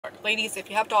Ladies, if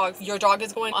you have dogs, your dog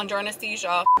is going under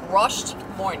anesthesia. Rushed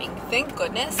morning. Thank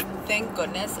goodness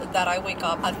that I wake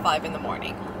up at 5 in the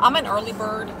morning. I'm an early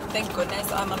bird. Thank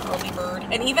goodness I'm an early bird.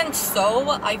 And even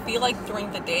so, I feel like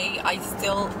during the day, I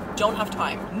still don't have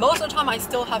time. Most of the time, I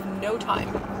still have no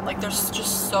time. Like, there's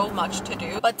just so much to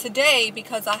do. But today,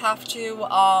 because I have to,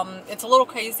 it's a little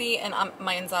crazy and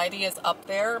my anxiety is up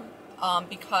there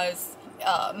because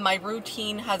my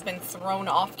routine has been thrown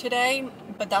off today,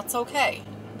 but that's okay.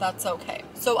 That's okay.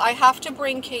 So I have to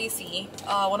bring Casey,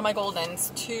 one of my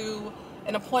Goldens, to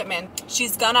an appointment.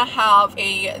 She's gonna have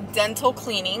a dental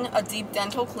cleaning, a deep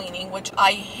dental cleaning, which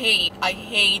I hate. I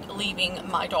hate leaving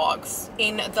my dogs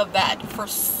in the vet for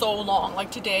so long. Like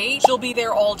today, she'll be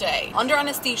there all day under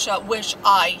anesthesia, which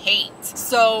I hate.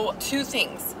 So two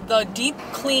things: the deep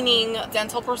cleaning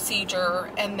dental procedure,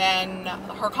 and then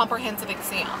her comprehensive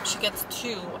exam. She gets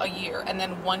 2 a year, and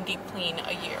then 1 deep clean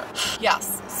a year.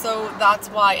 Yes, so that's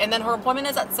why. And then her appointment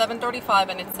is at 7:35,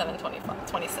 and it's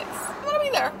 7:26. I'm gonna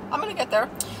be there. I'm gonna get there.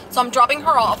 So I'm dropping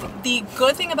her off. The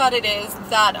good thing about it is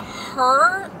that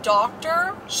her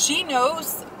doctor, she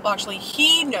knows, well, actually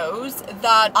he knows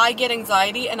that I get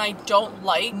anxiety and I don't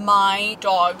like my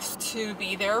dogs to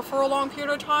be there for a long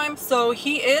period of time. So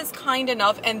he is kind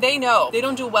enough, and they know they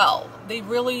don't do well. They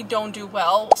really don't do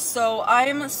well. So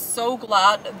I'm so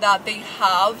glad that they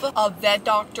have a vet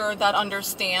doctor that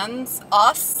understands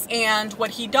us. And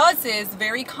what he does is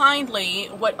very kindly,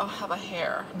 oh, I have a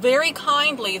hair. Very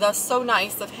kindly, that's so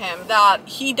nice of him, that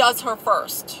he does her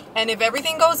first. And if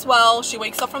everything goes well, she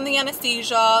wakes up from the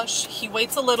anesthesia, he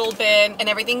waits a little bit, and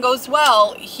everything goes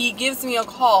well, he gives me a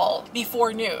call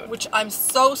before noon, which I'm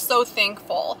so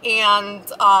thankful. And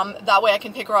that way I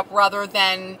can pick her up rather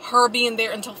than her being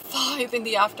there until 5 in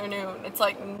the afternoon. It's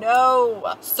like,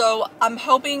 no. So I'm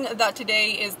hoping that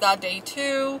today is that day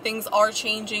too. Things are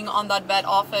changing on that vet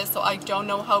office, so I don't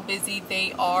know how busy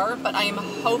they are, but I am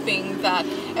hoping that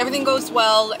everything goes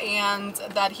well and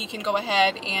that he can go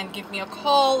ahead and give me a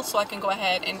call so I can go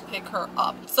ahead and pick her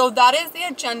up. So that is the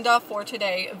agenda for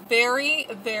today.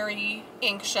 Very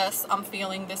anxious I'm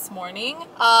feeling this morning.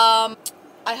 I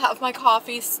have my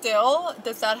coffee still.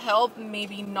 Does that help?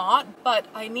 Maybe not, but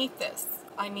I need this.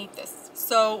 I need this.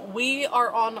 So we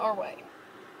are on our way.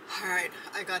 All right,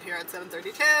 I got here at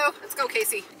 7:32. Let's go,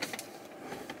 Casey.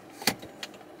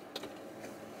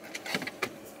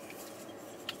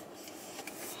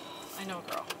 I know,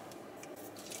 girl.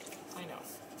 I know.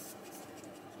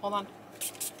 Hold on.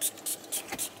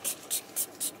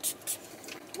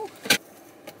 Whew.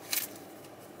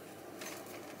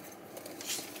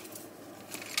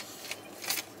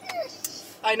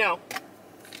 I know.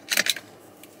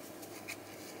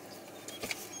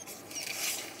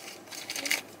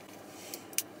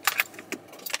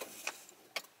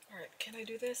 Can I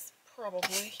do this?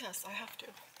 Probably. Yes, I have to.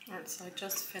 Alright, so I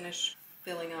just finished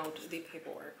filling out the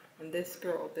paperwork. And this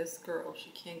girl, she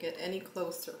can't get any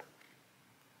closer.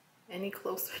 Any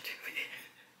closer to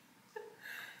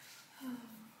me.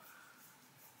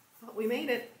 But we made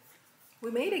it.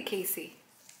 We made it, Casey.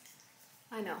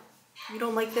 I know. You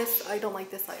don't like this? I don't like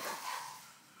this either.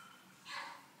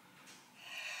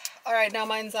 Alright, now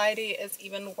my anxiety is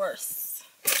even worse.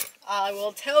 I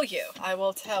will tell you. I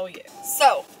will tell you.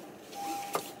 So,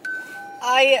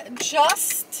 I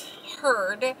just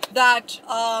heard that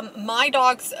my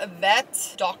dog's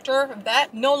vet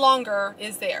no longer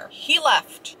is there. He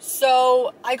left.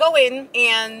 So I go in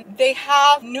and they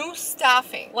have new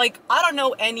staffing. Like, I don't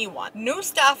know anyone. New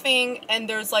staffing, and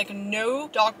there's like no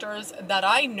doctors that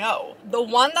I know. The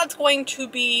one that's going to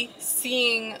be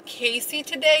seeing Casey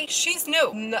today, she's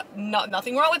new.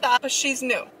 Nothing wrong with that, but she's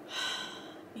new.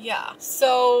 Yeah.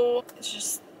 So it's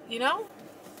just, you know,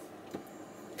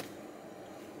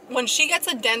 when she gets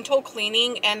a dental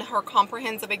cleaning and her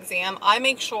comprehensive exam, I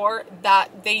make sure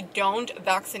that they don't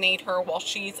vaccinate her while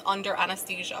she's under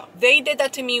anesthesia. They did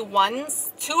that to me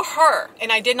once, to her, and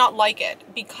I did not like it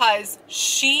because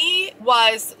she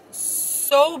was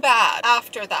so bad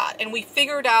after that, and we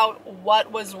figured out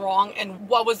what was wrong and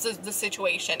what was the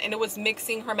situation, and it was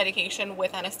mixing her medication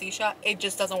with anesthesia. It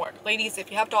just doesn't work. Ladies, if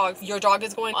you have dogs, your dog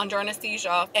is going under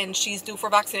anesthesia and she's due for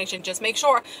vaccination. Just make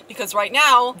sure, because right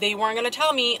now they weren't going to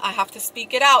tell me. I have to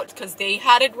speak it out because they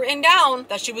had it written down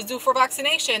that she was due for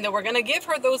vaccination. They were going to give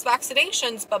her those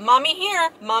vaccinations, but mommy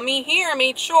here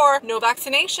made sure no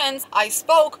vaccinations. I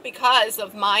spoke because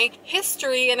of my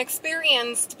history and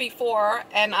experience before,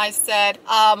 and I said,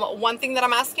 one thing that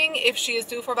I'm asking, if she is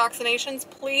due for vaccinations,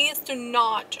 please do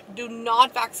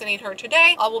not vaccinate her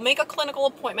today. I will make a clinical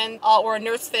appointment or a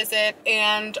nurse visit,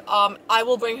 and I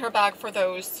will bring her back for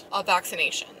those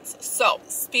vaccinations. So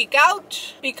speak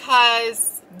out,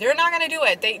 because They're not gonna do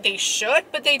it. They should,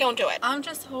 but they don't do it. I'm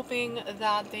just hoping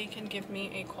that they can give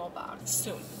me a call back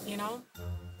soon, you know?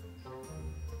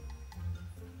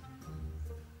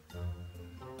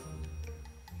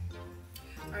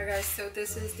 Alright guys, so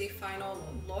this is the final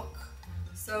look.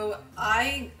 So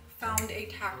I found a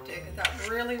tactic that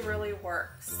really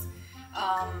works.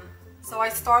 So I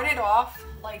started off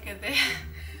like this.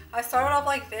 I started off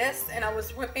like this, and I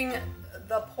was ripping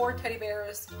the poor teddy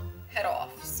bear's head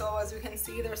off. So as you can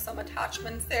see, there's some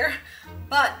attachments there.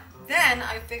 But then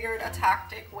I figured a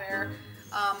tactic where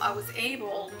I was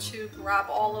able to grab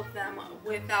all of them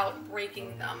without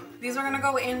breaking them. These are gonna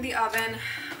go in the oven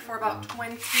for about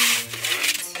 20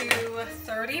 to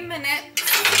 30 minutes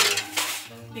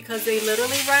because they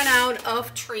literally ran out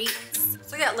of treats.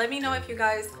 So yeah, let me know if you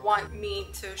guys want me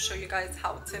to show you guys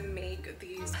how to make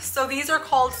these. So these are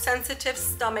called sensitive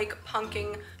stomach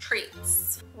pumpkin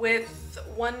treats with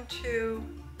 1, 2,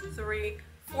 3,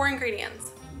 4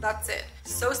 ingredients. That's it.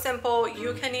 So simple.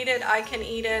 You can eat it, I can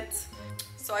eat it.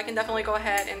 So I can definitely go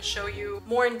ahead and show you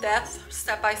more in depth,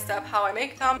 step by step, how I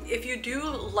make them. If you do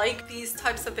like these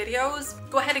types of videos,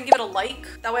 go ahead and give it a like.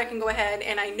 That way I can go ahead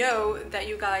and I know that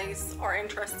you guys are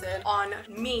interested on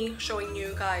me showing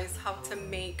you guys how to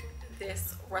make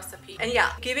this recipe. And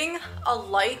yeah, giving a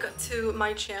like to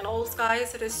my channels,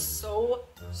 guys, it is so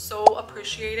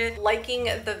appreciated. Liking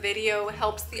the video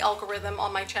helps the algorithm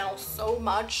on my channel so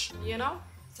much, you know?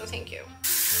 So thank you.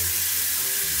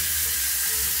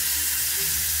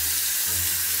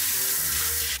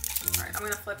 I'm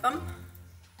gonna flip them.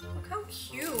 Look how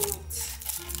cute.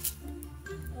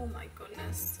 Oh my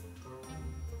goodness.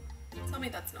 Tell me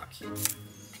that's not cute.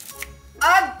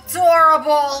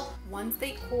 Adorable! Once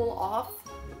they cool off,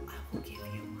 I will give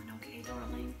you one, okay,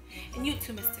 darling? And you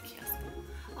too, Mr. Kiosco.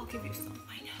 I'll give you some.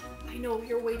 I know,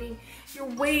 you're waiting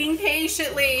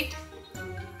patiently.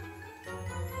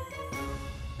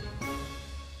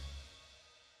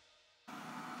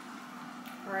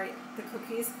 All right, the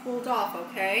cookies cooled off,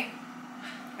 okay?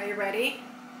 Are you ready?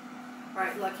 All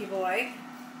right, lucky boy.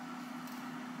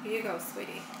 Here you go,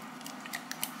 sweetie.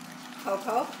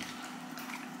 Coco.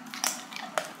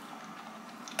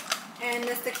 And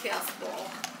Mr. Kiosco.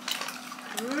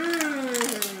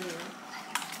 Mmm.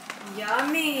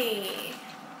 Yummy.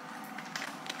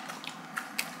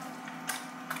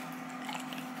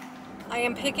 I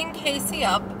am picking Casey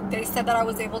up. They said that I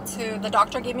was able to, the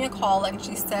doctor gave me a call and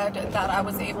she said that I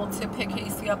was able to pick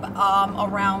Casey up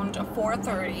around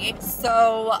 4:30.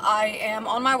 So I am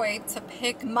on my way to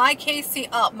pick my Casey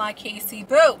up, my Casey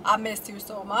boo. I missed you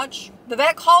so much. The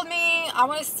vet called me, I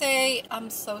want to say, I'm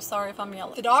so sorry if I'm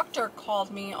yelling. The doctor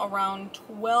called me around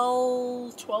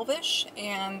 12-ish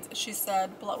and she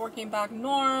said blood work came back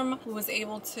norm. We was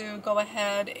able to go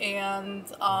ahead and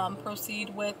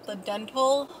proceed with the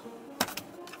dental.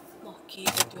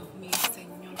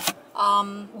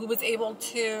 We was able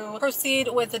to proceed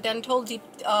with the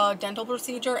dental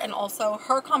procedure and also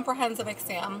her comprehensive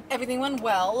exam. Everything went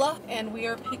well, and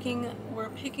we're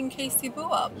picking Casey Boo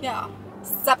up. Yeah.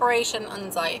 Separation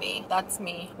anxiety. That's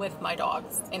me with my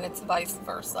dogs, and it's vice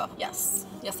versa. Yes,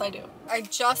 I do. I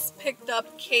just picked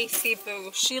up Casey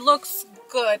Boo. She looks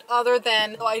good, other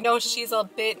than I know she's a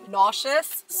bit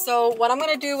nauseous. So what I'm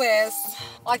gonna do is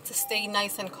I like to stay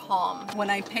nice and calm when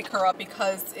I pick her up,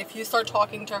 because if you start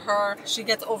talking to her, she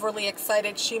gets overly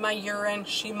excited. She might urine,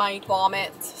 she might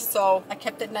vomit. So I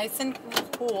kept it nice and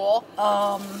cool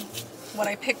when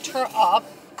I picked her up.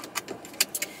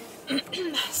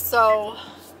 So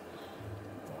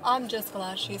I'm just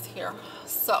glad she's here.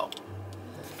 So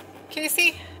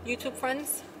Casey, YouTube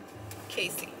friends,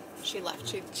 Casey, she left.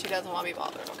 She doesn't want to be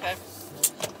bothered, okay?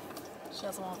 She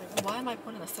doesn't want to be. Why am I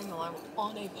putting a signal? I'm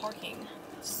on a parking.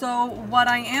 So what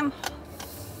I am,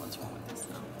 what's wrong with this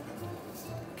now?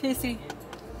 Casey,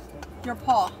 your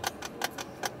paw.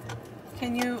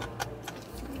 Can you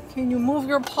move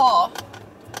your paw?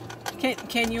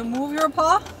 Can you move your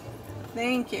paw?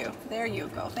 Thank you. There you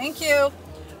go. Thank you.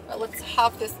 Right, let's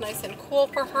have this nice and cool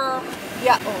for her.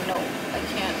 Yeah. Oh no, I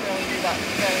can't really do that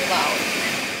very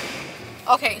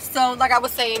loud. Okay, so like I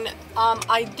was saying,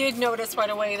 I did notice right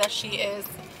away that she is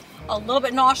a little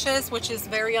bit nauseous, which is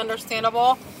very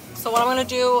understandable. So what I'm gonna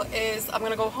do is I'm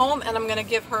gonna go home and I'm gonna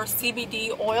give her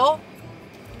CBD oil.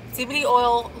 CBD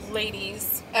oil,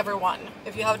 ladies, everyone,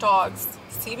 if you have dogs,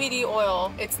 CBD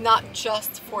oil, it's not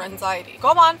just for anxiety. Go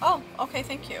on. Oh, okay,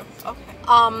 thank you. Okay.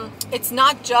 It's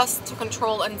not just to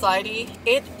control anxiety.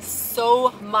 It's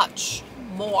so much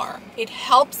more. It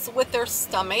helps with their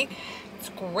stomach. It's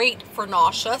great for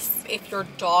nauseous if your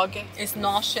dog is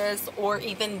nauseous or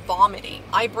even vomiting.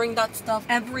 I bring that stuff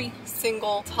every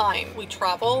single time we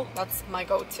travel. That's my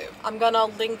go-to. I'm gonna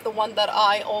link the one that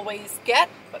I always get,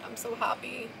 but I'm so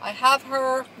happy I have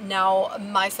her. Now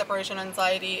my separation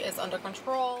anxiety is under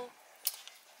control.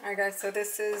 Alright guys, so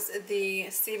this is the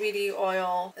CBD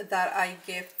oil that I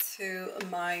give to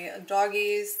my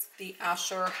doggies, the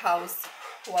Asher House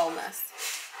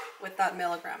Wellness, with that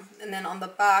milligram. And then on the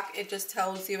back, it just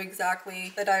tells you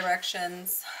exactly the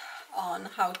directions on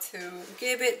how to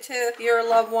give it to your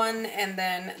loved one. And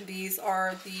then these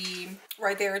are the,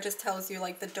 right there, it just tells you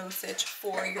like the dosage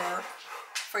for your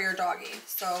doggy.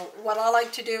 So what I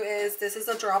like to do is, this is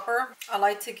a dropper. I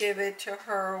like to give it to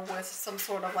her with some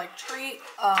sort of like treat.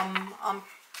 I'm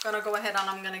gonna go ahead and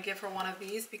I'm gonna give her one of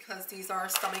these because these are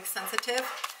stomach sensitive.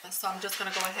 So I'm just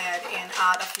gonna go ahead and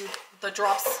add the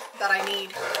drops that I need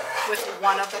with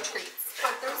one of the treats.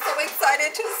 But I'm so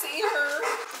excited to see her.